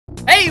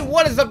Hey,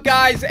 what is up,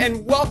 guys,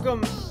 and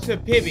welcome to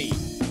Pibby.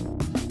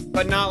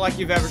 But not like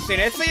you've ever seen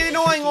it. It's the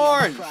annoying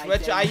orange,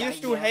 which I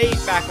used to hate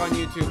back on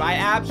YouTube. I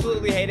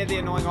absolutely hated the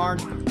annoying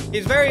orange.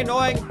 He's very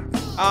annoying.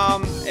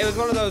 It was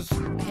one of those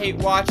hate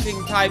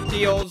watching type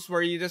deals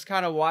where you just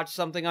kind of watch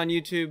something on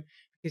YouTube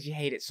because you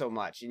hate it so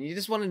much and you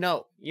just want to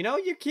know. You know,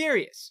 you're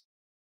curious.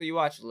 So you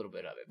watch a little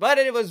bit of it. But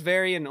it was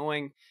very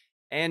annoying.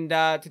 And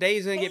today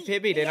he's going to get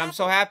Pibbied, and I'm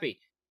so happy.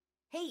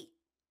 Hey,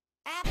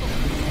 Apple.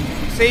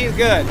 See, he's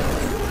good.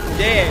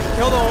 Yeah,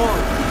 kill the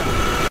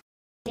orange.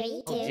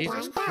 Oh,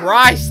 Jesus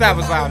Christ, that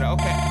was loud.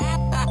 Okay.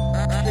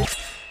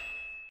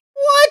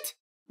 What?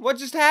 What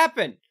just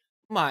happened?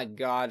 My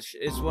gosh,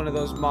 it's one of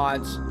those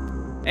mods.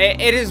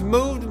 It has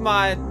moved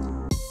my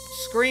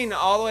screen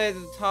all the way to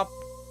the top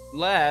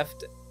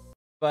left,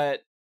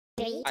 but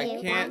I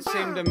can't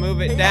seem to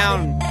move it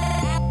down.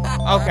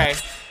 Okay.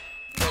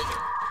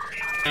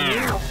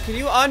 Can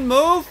you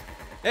unmove?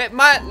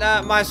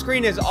 My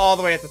screen is all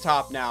the way at the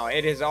top now.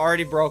 It is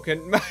already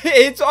broken.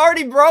 It's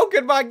already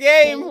broken my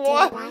game.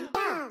 What?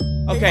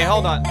 Okay,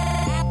 hold on.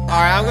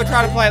 Alright, I'm gonna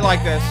try to play it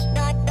like this.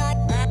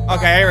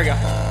 Okay, here we go.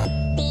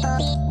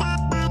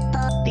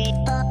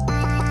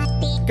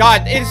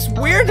 God, it's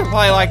weird to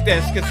play like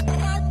this because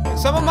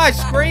some of my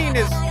screen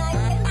is...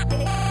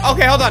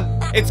 Okay, hold on.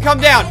 It's come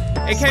down.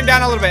 It came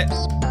down a little bit.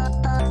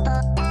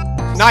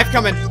 Knife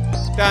coming.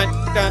 Dun,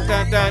 dun,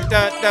 dun, dun,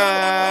 dun,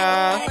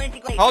 dun.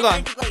 Hold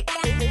on.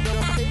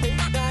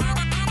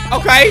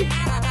 Okay.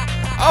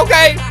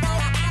 Okay.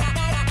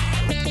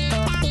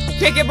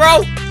 Kick it,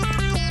 bro.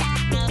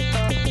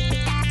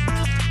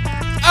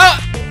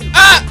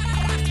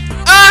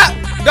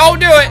 Don't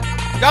do it.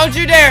 Don't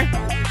you dare.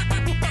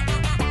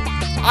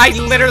 I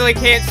literally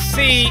can't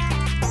see.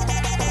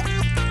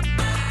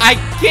 I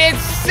can't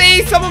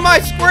see some of my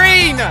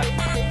screen.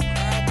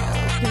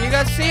 Can you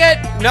guys see it?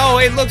 No,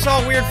 it looks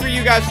all weird for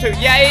you guys too.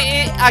 Yeah,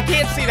 I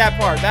can't see that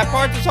part. That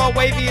part is all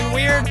wavy and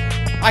weird.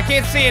 I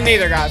can't see it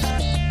neither, guys.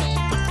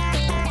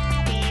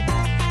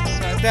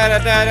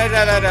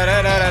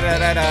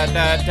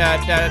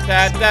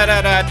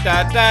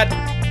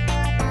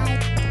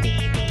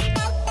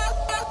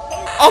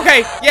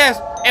 Okay, yes,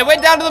 it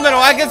went down to the middle.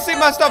 I can see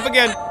my stuff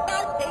again.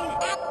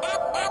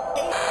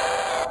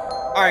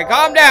 Alright,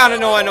 calm down,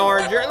 annoying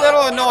orange. You're a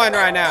little annoying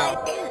right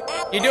now.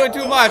 You're doing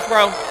too much,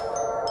 bro.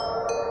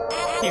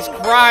 He's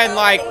crying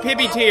like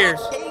Pibby tears.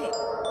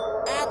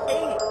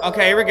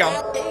 Okay, here we go.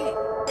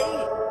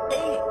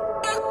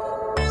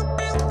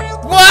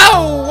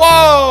 Whoa!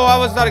 Whoa! I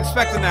was not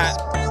expecting that.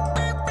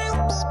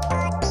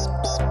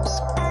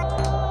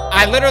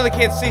 I literally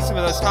can't see some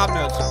of those top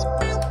notes.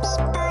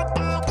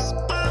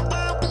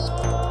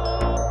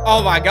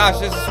 Oh my gosh,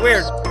 this is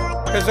weird.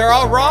 Because they're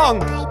all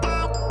wrong.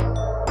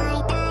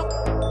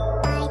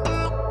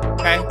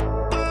 Okay.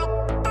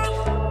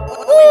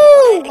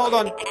 Woo! Hold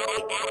on.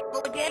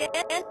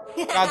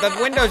 God, the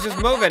window's just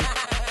moving.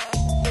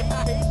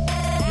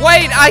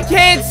 Wait, I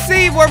can't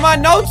see where my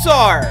notes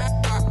are.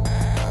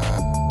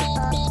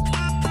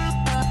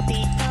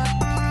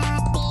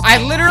 I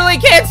literally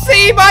can't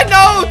see my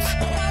notes.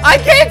 I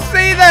can't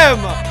see them.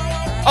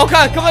 Oh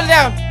God, come on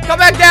down. Come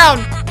back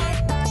down.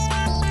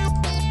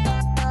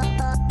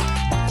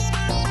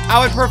 I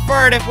would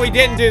prefer it if we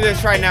didn't do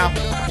this right now.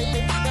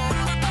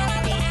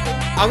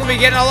 I'm gonna be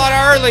getting a lot of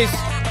earlies.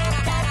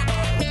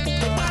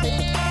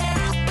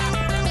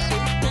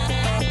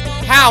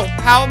 How?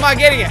 How am I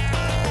getting it?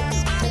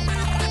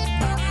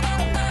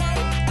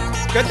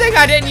 Good thing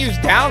I didn't use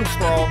down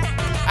scroll.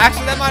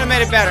 Actually, that might have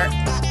made it better.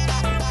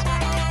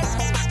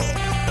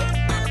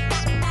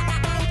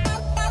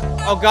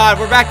 Oh God,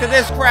 we're back to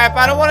this crap.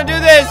 I don't want to do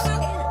this.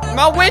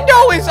 My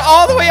window is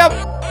all the way up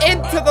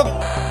into the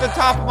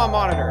top of my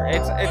monitor.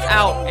 It's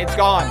out. It's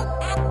gone.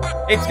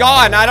 It's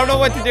gone. I don't know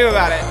what to do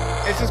about it.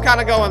 It's just kind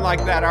of going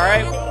like that,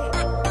 alright?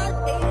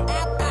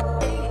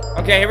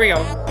 Okay, here we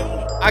go.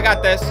 I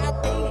got this.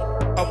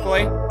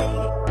 Hopefully.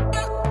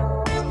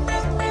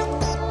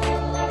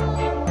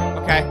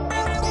 Okay.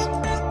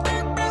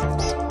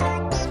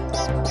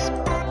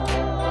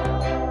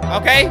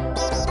 Okay.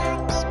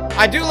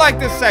 I do like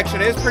this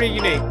section. It is pretty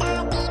unique.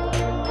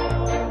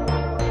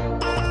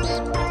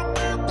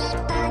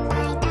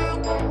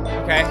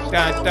 Okay.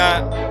 Dun,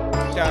 dun,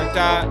 dun,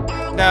 dun,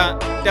 dun,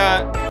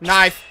 dun.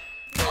 Knife.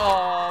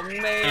 Oh,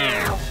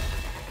 man.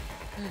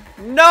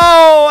 No,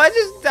 I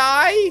just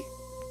die.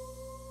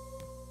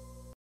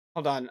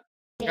 Hold on.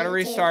 I gotta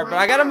restart, but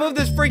I gotta move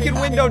this freaking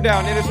window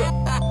down. It is...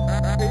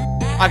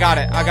 I got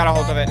it. I got a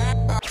hold of it.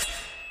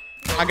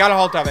 I got a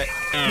hold of it.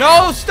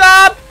 No,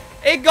 stop!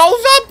 It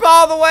goes up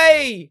all the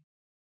way!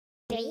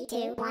 3,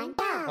 2, 1,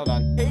 go. Hold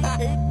on.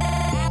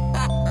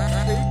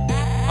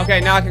 Okay,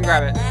 now I can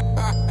grab it.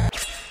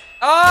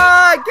 Oh,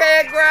 I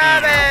can't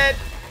grab it!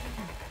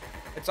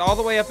 It's all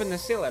the way up in the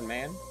ceiling,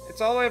 man.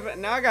 It's all the way up.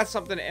 Now I got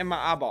something in my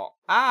eyeball.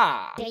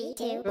 Ah! 3,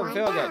 2, 1,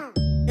 Feel go. good.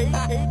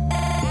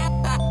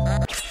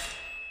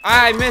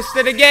 I missed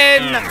it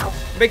again!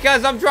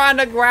 Because I'm trying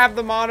to grab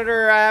the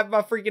monitor. I have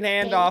my freaking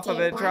hand off of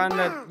it, trying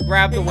to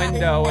grab the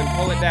window and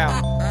pull it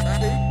down.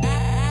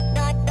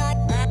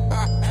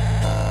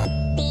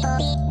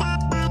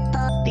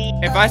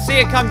 If I see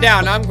it come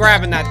down, I'm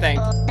grabbing that thing.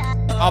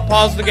 I'll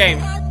pause the game.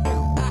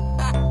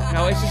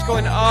 No, it's just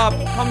going up.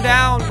 Come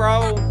down,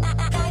 bro.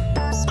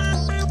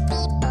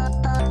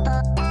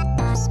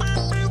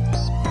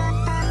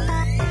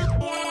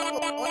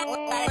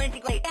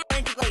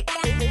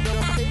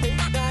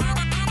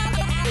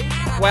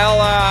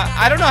 Well,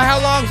 I don't know how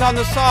long's on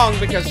the song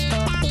because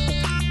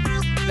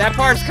that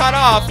part's cut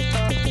off.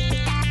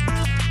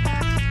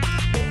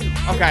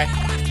 Okay.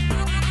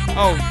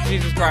 Oh,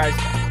 Jesus Christ.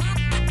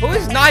 Who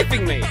is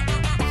knifing me?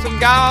 Some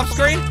guy off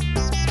screen?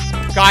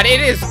 God, it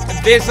is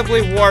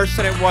visibly worse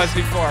than it was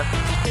before.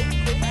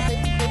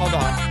 Hold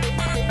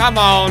on. Come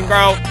on,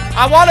 bro.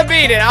 I want to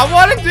beat it. I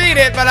want to beat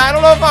it, but I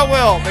don't know if I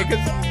will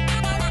because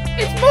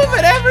it's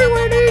moving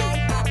everywhere, dude.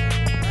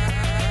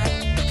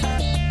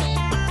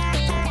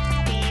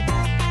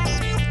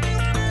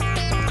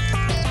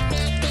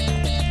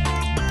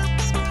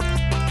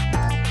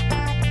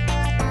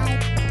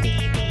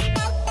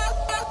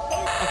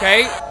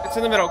 Okay, it's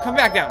in the middle. Come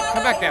back down.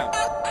 Come back down.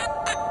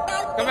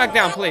 Come back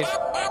down, please.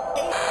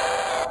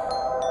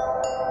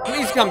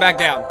 Please come back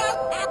down.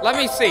 Let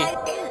me see.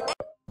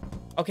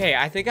 Okay,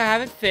 I think I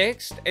have it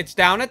fixed. It's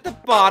down at the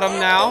bottom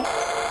now.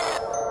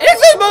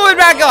 It's moving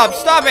back up.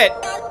 Stop it.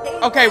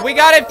 Okay, we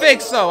got it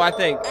fixed, though, I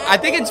think. I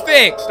think it's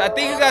fixed. I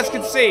think you guys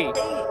can see.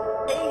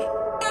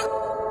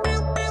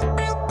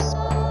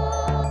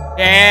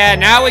 Yeah,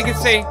 now we can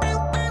see.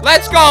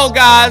 Let's go,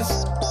 guys.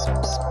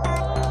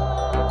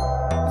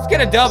 Get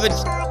a dub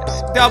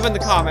in the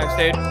comments,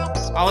 dude.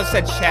 I almost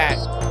said chat.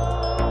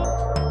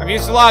 I'm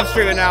used to live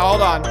streaming now.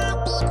 Hold on.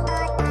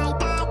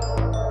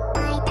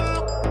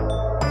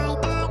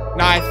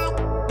 Knife.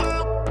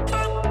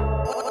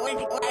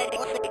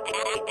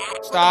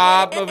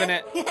 Stop moving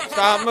it.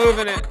 Stop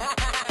moving it.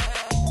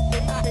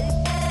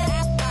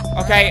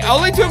 Okay,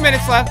 only 2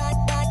 minutes left.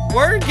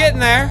 We're getting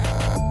there.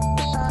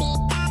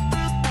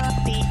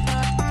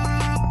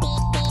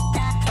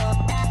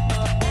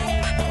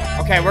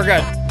 Okay, we're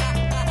good.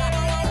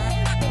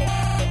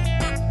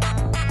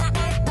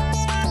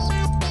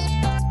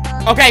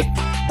 Okay.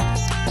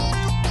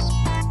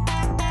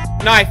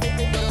 Knife.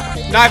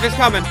 Knife is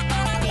coming.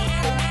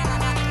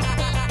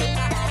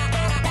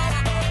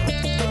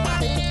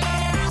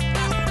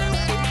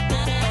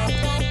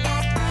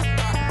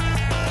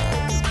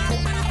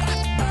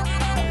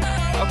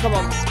 Oh, come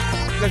on.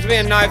 There's me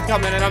a knife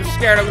coming and I'm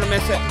scared I'm gonna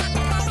miss it.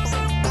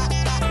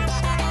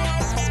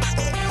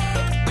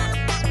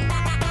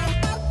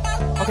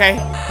 Okay.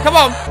 Come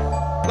on.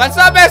 Let's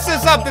not mess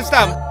this up this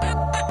time.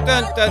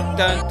 Dun dun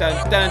dun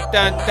dun dun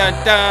dun dun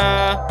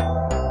dun.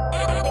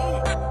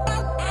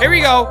 Here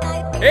we go.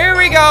 Here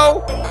we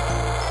go.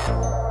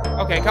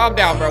 Okay, calm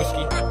down,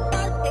 broski.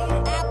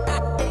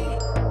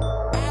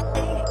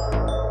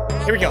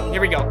 Here we go. Here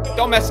we go.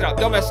 Don't mess it up.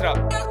 Don't mess it up.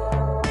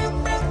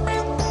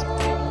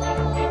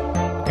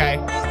 Okay.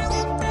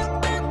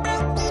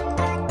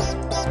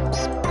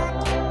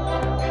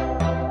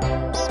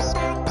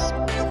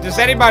 Does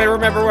anybody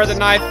remember where the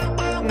knife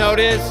note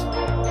is?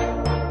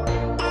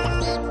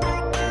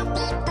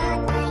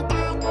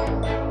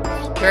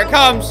 Here it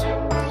comes.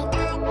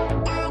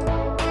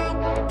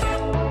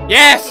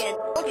 Yes!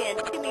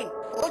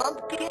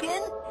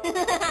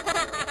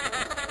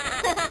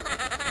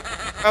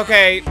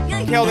 Okay,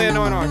 kill the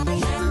annoying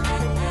orange.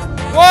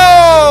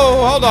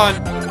 Whoa! Hold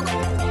on.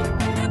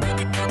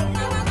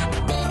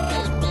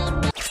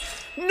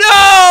 No!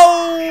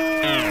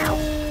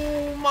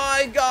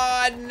 My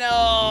God,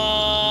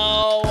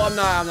 no! I'm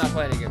not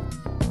playing again.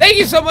 Thank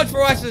you so much for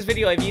watching this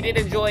video. If you did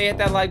enjoy, hit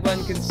that like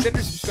button,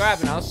 consider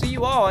subscribing. I'll see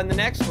you all in the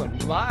next one.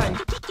 Bye.